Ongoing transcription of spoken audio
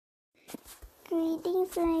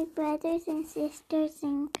Greetings, my brothers and sisters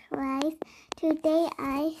in Christ. Today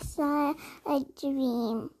I saw a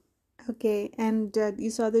dream. Okay, and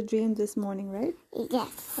you saw the dream this morning, right?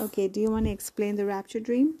 Yes. Okay, do you want to explain the rapture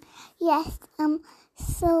dream? Yes.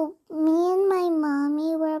 So me and my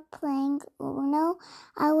mommy were playing Uno.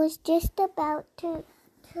 I was just about to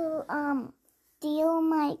deal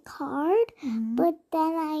my card, but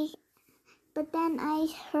then I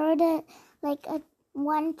heard a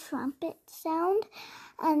one trumpet sound,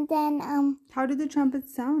 and then How did the trumpet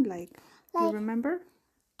sound like? Do you remember?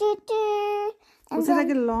 Was it like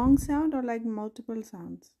a long sound or like multiple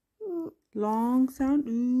sounds? Long sound,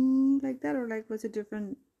 ooh, like that, or like was it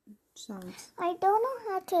different sounds? I don't know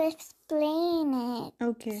how to explain it.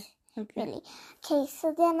 Okay. Really. Okay,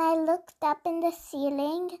 so then I looked up in the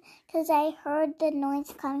ceiling because I heard the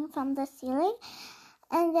noise coming from the ceiling,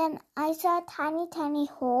 and then I saw a tiny, tiny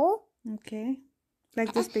hole. Okay.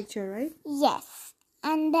 Like this picture, right? Yes.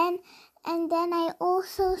 And then I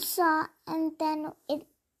also saw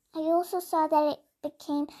that it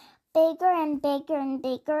became bigger and bigger and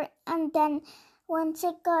bigger, and then once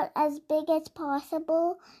it got as big as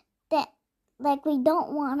possible, that we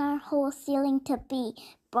don't want our whole ceiling to be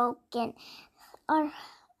broken. Our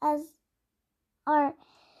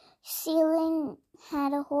ceiling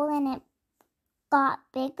had a hole and it got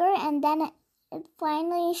bigger, and then it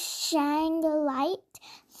finally shined a light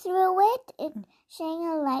through it.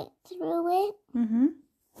 Mm-hmm.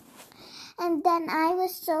 And then I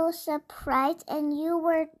was so surprised, and you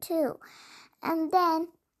were too. And then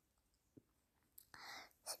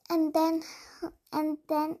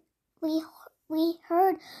we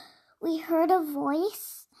heard a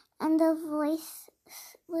voice, and the voice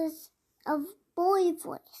was a boy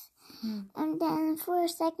voice. And then for a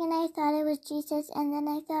second I thought it was Jesus, and then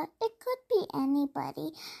I thought it could be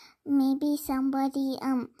anybody. Maybe somebody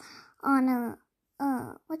on a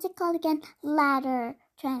what's it called again? Ladder,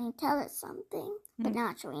 trying to tell us something, but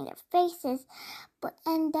not showing their faces.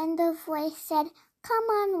 And then the voice said, "Come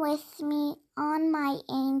on with me on my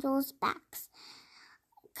angels' backs,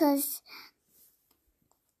 cause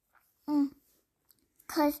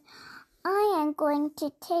I am going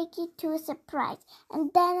to take you to a surprise."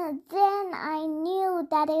 And then I knew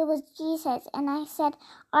that it was Jesus, and I said,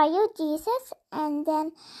 "Are you Jesus?" And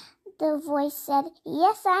then the voice said,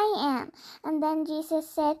 "Yes, I am." And then Jesus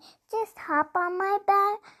said, "Just hop on my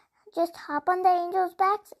back, just hop on the angels'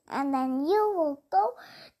 backs, and then you will go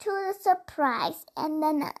to the surprise." And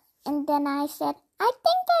then I said, "I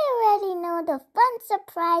think I already know the fun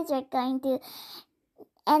surprise you're going to,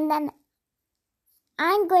 and then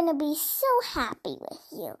I'm going to be so happy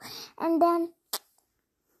with you." And then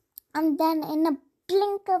in a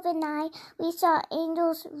blink of an eye, we saw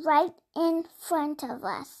angels right in front of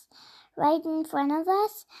us,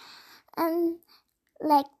 and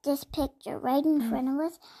like this picture right in front of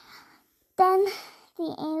us. Then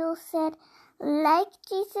the angel said, "Like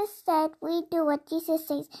Jesus said, we do what Jesus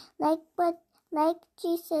says. Like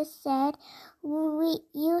Jesus said,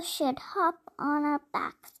 you should hop on our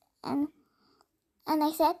backs." And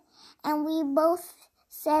I said, and we both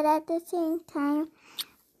said at the same time,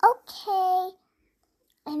 "Okay."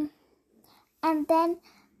 And then,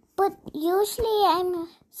 but usually I'm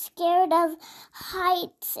scared of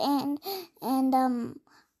heights and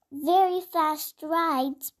very fast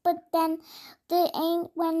rides. But then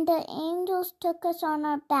when the angels took us on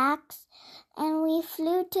our backs, and we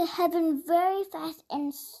flew to heaven very fast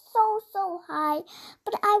and so high,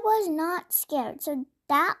 but I was not scared. So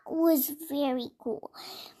that was very cool.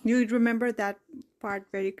 You remember that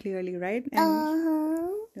part very clearly, right?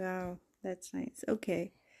 Wow, that's nice.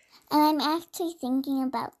 Okay. And I'm actually thinking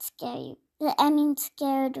about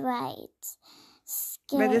scared rides.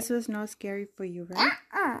 But this was not scary for you, right?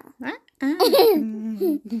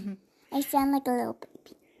 I sound like a little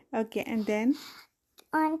baby. Okay, and then?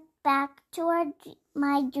 On back to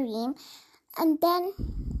my dream, and then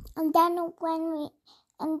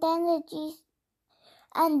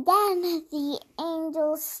the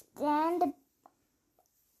angels stand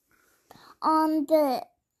on the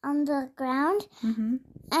ground,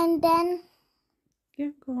 and then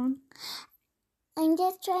go on. I'm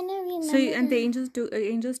just trying to remember. So and the angels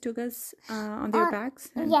took us on their backs.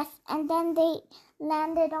 Yes, and then they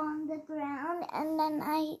landed on the ground, and then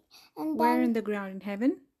where in the ground, in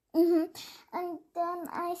heaven? And then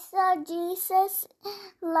I saw Jesus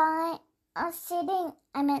sitting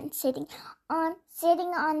on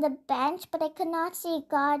the bench, but I could not see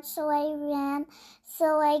God, so I ran.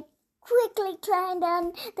 So I quickly climbed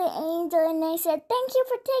on the angel, and I said, "Thank you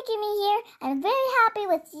for taking me here. I'm very happy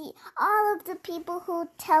with all of the people who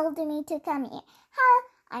told me to come here.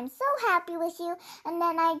 I'm so happy with you. And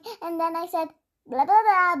then I said blah blah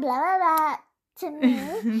blah blah blah blah to me.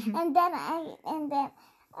 and then I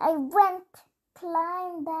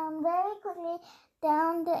climbed down very quickly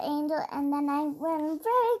down the angel, and then I went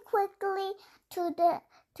very quickly to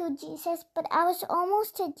Jesus, but I was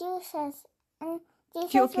almost to Jesus, and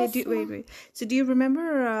Jesus was wait. So do you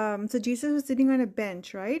remember? So Jesus was sitting on a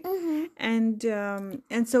bench, right? Mm-hmm.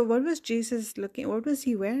 And so what was Jesus looking? What was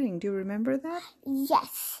he wearing? Do you remember that?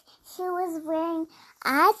 Yes, he was wearing,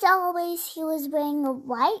 as always, he was wearing a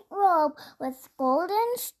white robe with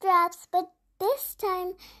golden straps, but this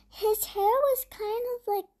time his hair was kind of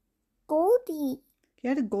like goldy. He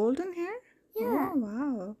had a golden hair? Yeah. Oh,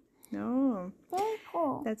 wow. No. Very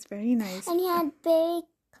cool. That's very nice. And he had big,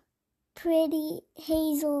 pretty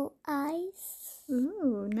hazel eyes.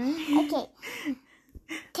 Ooh, nice.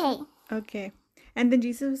 Okay. And then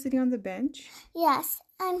Jesus was sitting on the bench? Yes.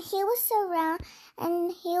 And he was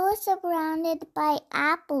surrounded by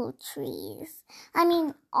apple trees. I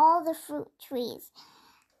mean, all the fruit trees.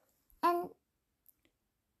 And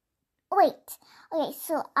wait. Okay,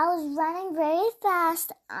 so I was running very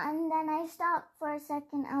fast, and then I stopped for a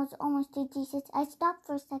second. I was almost to Jesus. I stopped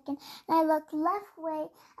for a second, and I looked left way,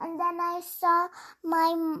 and then I saw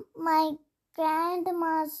my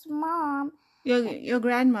grandma's mom. Your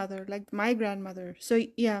grandmother, like my grandmother. So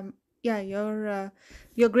yeah, your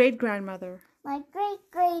great grandmother. My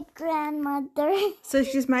great-great-grandmother. So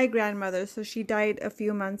she's my grandmother. So she died a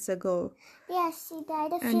few months ago. Yes, she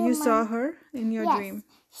died a few months. And you saw her in your dream?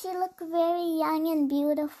 She looked very young and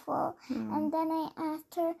beautiful. And then I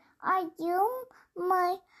asked her, "Are you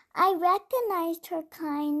my..." I recognized her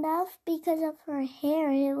kind of because of her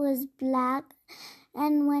hair. It was black,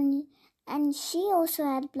 and she also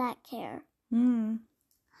had black hair. Mm.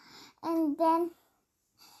 And then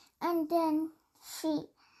she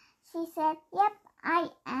said, "Yep, I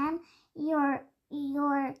am your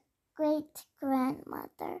great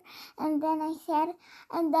grandmother." And then I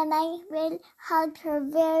really hugged her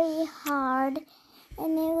very hard,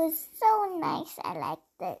 and it was so nice. I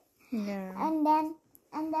liked it. Yeah. And then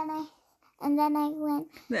I went.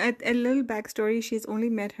 A little backstory: she's only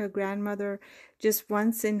met her grandmother just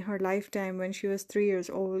once in her lifetime when she was 3 years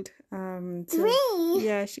old. 3?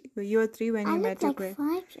 Yeah, you were 3 when you met your great.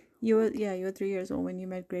 5. You were 3 years old when you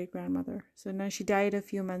met great grandmother. So now she died a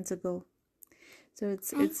few months ago. So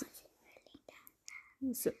it's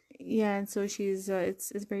so yeah, and so she's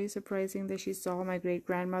it's very surprising that she saw my great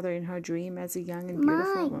grandmother in her dream as a young and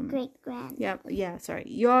beautiful woman. My great grandmother. Yeah. Sorry,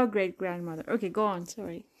 your great grandmother. Okay, go on.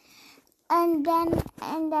 Sorry. And then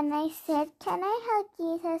I said, "Can I hug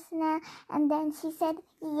Jesus now?" And then she said,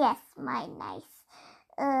 "Yes, my nice,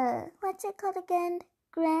 what's it called again?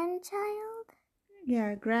 Grandchild?"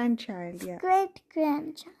 Yeah, grandchild. Yeah.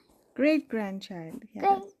 Great-grandchild. Great-grandchild. Yeah.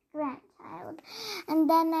 Great-grandchild. And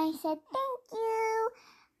then I said, "Thank you."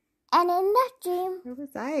 And in that dream, where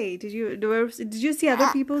was I? Did you see other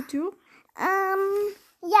people too?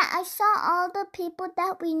 Yeah, I saw all the people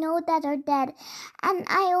that we know that are dead. And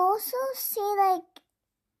I also see, like,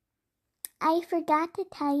 I forgot to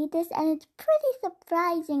tell you this, and it's pretty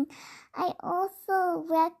surprising. I also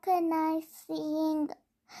recognize seeing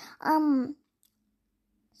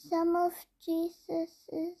some of Jesus'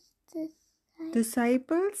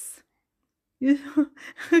 disciples.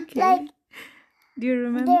 Okay. Like, do you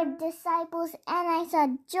remember? Their disciples, and I saw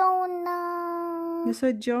Jonah. You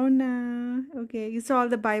saw Jonah. Okay, you saw all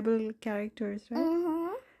the Bible characters, right?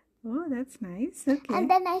 Mm-hmm. Oh, that's nice. Okay. And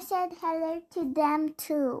then I said hello to them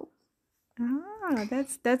too. Ah,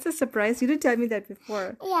 that's a surprise. You didn't tell me that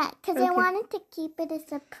before. Yeah, because I wanted to keep it a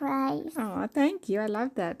surprise. Oh, thank you. I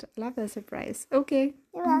love that. I love that surprise. Okay.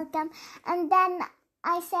 You're welcome. And then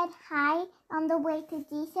I said hi on the way to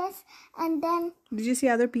Jesus. And then... Did you see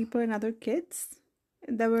other people and other kids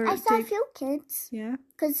that were... I saw a few kids. Yeah.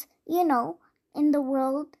 Because, you know, in the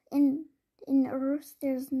world, in Earth,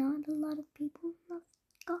 there's not a lot of people who love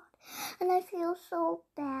God. And I feel so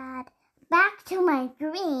bad. Back to my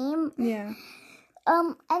dream. Yeah.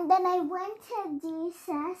 And then I went to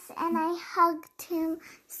Jesus and I hugged him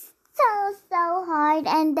so hard.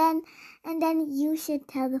 And then you should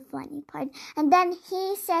tell the funny part. And then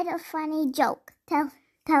he said a funny joke. Tell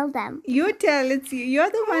them. You tell. You're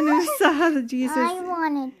the one who saw Jesus. I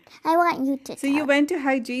want you to. So you went to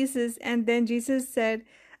hug Jesus, and then Jesus said,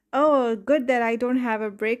 "Oh, good that I don't have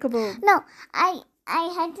a breakable." No, I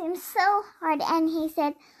hugged him so hard, and he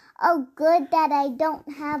said, "Oh, good that I don't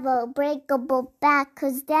have a breakable back,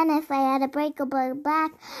 because then if I had a breakable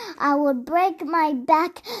back, I would break my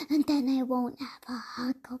back, and then I won't have a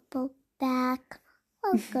huggable back."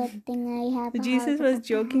 Oh, good thing I have. Jesus was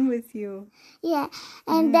joking with you. Yeah,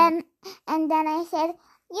 and then I said,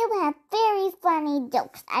 "You have very funny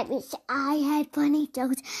jokes. I wish I had funny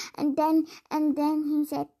jokes." And then he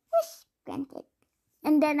said, "Yes, granted."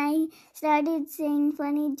 And then I started saying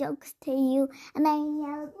funny jokes to you, and I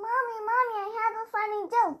yelled, "Mommy, mommy, I have a funny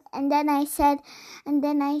joke!" And then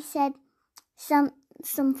I said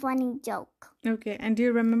some funny joke. Okay, and do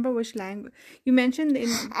you remember which language you mentioned in?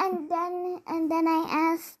 And then I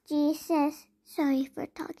asked Jesus. Sorry for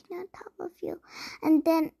talking on top of you. And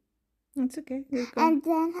then it's okay. And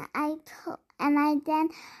then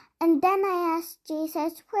I asked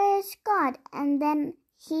Jesus, "Where is God?" And then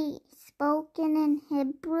he spoke in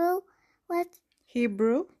Hebrew. What?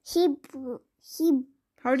 Hebrew.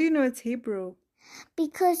 How do you know it's Hebrew?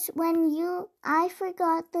 Because I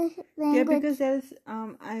forgot the language. Yeah, because there's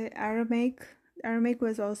Aramaic. Aramaic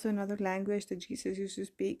was also another language that Jesus used to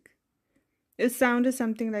speak. It sounded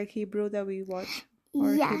something like Hebrew that we watch.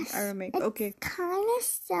 Or yes, Aramaic. It okay. Kind of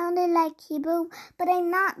sounded like Hebrew, but I'm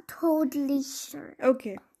not totally sure.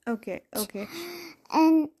 Okay.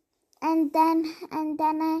 And then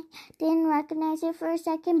I didn't recognize it for a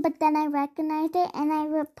second, but then I recognized it, and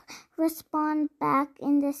I respond back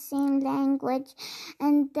in the same language.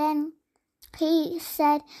 And then he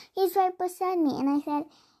said, "He's right beside me," and I said,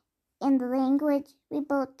 in the language. We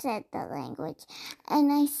both said the language,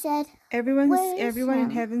 and I said, everyone in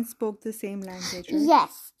heaven spoke the same language, right?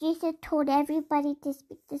 Yes, Jesus told everybody to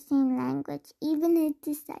speak the same language, even the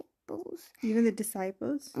disciples. Even the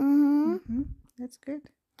disciples? That's good.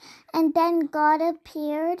 And then God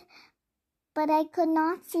appeared, but I could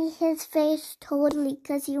not see his face totally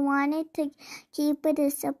because he wanted to keep it a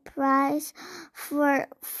surprise for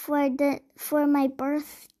my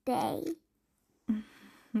birthday.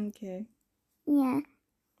 Okay. Yeah.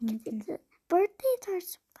 Okay. Birthdays are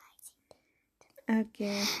surprising.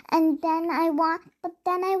 Okay. And then I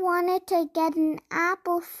wanted to get an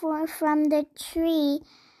apple from the tree,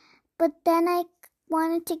 but then I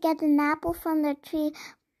wanted to get an apple from the tree,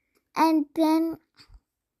 and then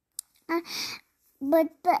but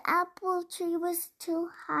the apple tree was too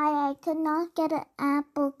high. I could not get an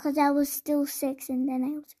apple because I was still 6, and then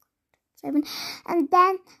I was 7,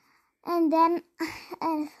 and then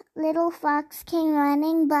a little fox came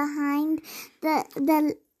running behind a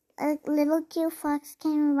little cute fox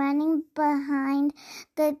came running behind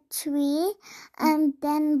the tree, and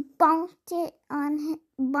then bonked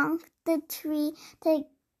the tree to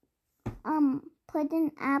put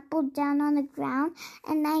an apple down on the ground.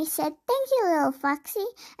 And I said, "Thank you, little foxy."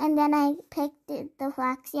 And then I picked the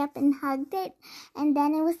foxy up and hugged it, and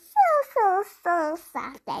then it was so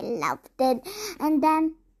soft. I loved it. And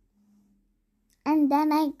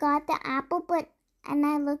then I got the apple, and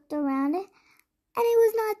I looked around it, and it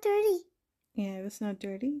was not dirty. Yeah, it was not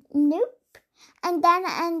dirty. Nope. And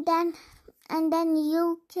then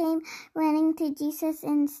you came running to Jesus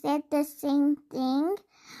and said the same thing.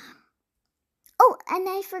 Oh, and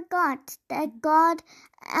I forgot that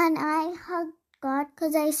I hugged God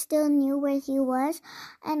because I still knew where he was,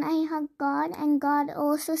 and I hugged God, and God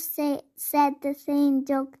also said the same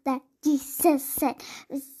joke that Jesus said.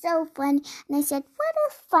 It was so funny, and I said, "What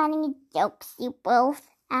a funny jokes you both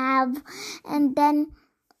have." And then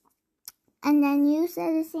you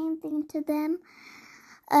said the same thing to them,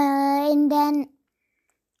 and then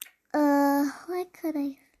what could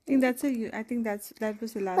I? I think that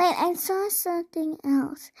was the last. Wait, I saw something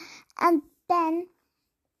else, and then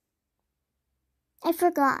I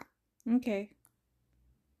forgot. Okay.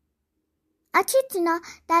 Actually,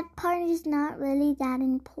 that part is not really that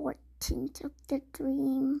important of the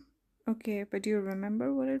dream. Okay, but do you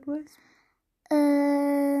remember what it was?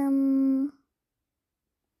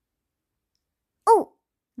 Oh,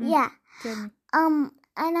 yeah. Tell me.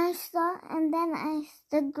 And I saw, and then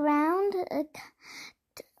the ground,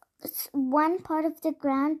 one part of the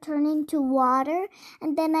ground turned into water,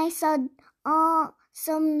 and then I saw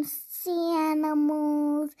some sea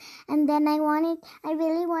animals, and then I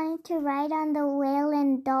really wanted to ride on the whale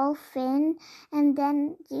and dolphin, and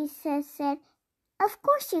then Jesus said, "Of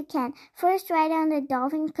course you can. First ride on the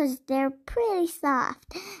dolphin because they're pretty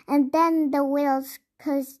soft, and then the whales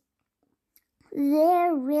because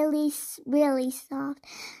they're really, really soft,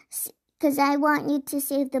 because I want you to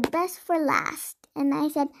save the best for last." And I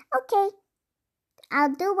said, "Okay,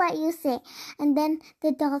 I'll do what you say." And then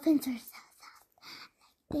the dolphins are so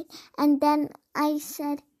soft. And then I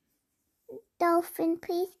said, "Dolphin,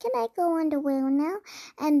 please, can I go on the whale now?"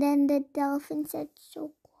 And then the dolphin said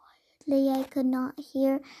so quietly I could not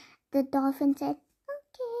hear. The dolphin said,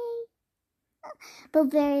 "Okay,"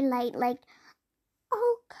 but very light, like,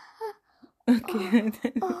 "Okay." Okay.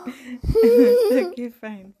 Okay,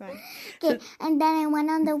 fine. Okay, and then I went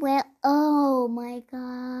on the whale. Oh my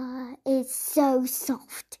god, it's so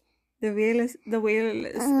soft. The whale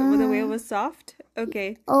was soft.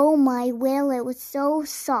 Okay. Oh my whale, it was so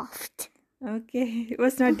soft. Okay, it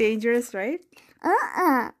was not dangerous, right?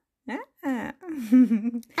 I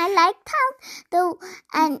liked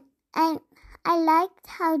I liked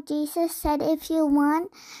how Jesus said, if you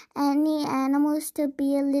want any animals to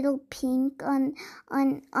be a little pink on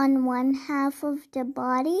one half of the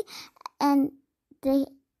body, and they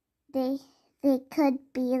could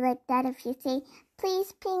be like that if you say,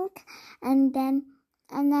 please, pink, and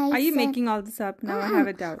I Are you said, making all this up now? I have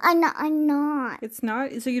a doubt. I'm not. It's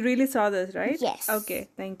not? So you really saw this, right? Yes. Okay,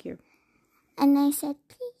 thank you. And I said,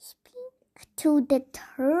 please, pink, to the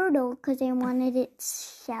turtle, because I wanted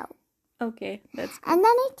its shell. Okay, that's good. And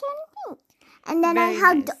then I turned pink. And then Very I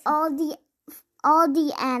hugged nice. all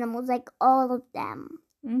the animals, like all of them.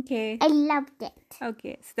 Okay. I loved it.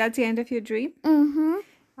 Okay, so that's the end of your dream? Mm-hmm.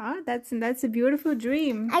 Ah, that's a beautiful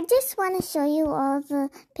dream. I just want to show you all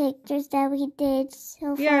the pictures that we did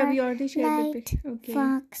so far. Yeah, we already shared the picture. Okay.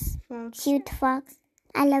 Fox. Cute fox.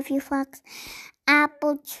 I love you, fox.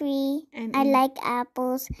 Apple tree. And I like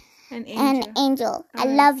apples. And Angel. I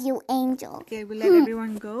love you, Angel. Okay, we'll let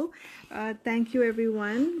everyone go. Thank you,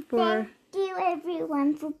 everyone, for... Thank you,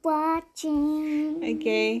 everyone, for watching.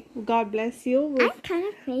 Okay, God bless you. I'm kind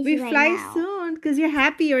of crazy We right fly now. soon because you're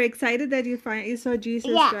happy. You're excited that you saw Jesus,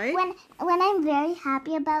 right? When I'm very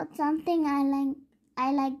happy about something,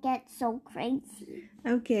 I get so crazy.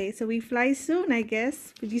 Okay, so we fly soon, I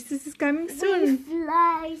guess. Jesus is coming soon. We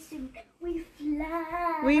fly soon. We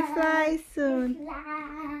fly. We fly soon. We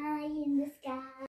fly.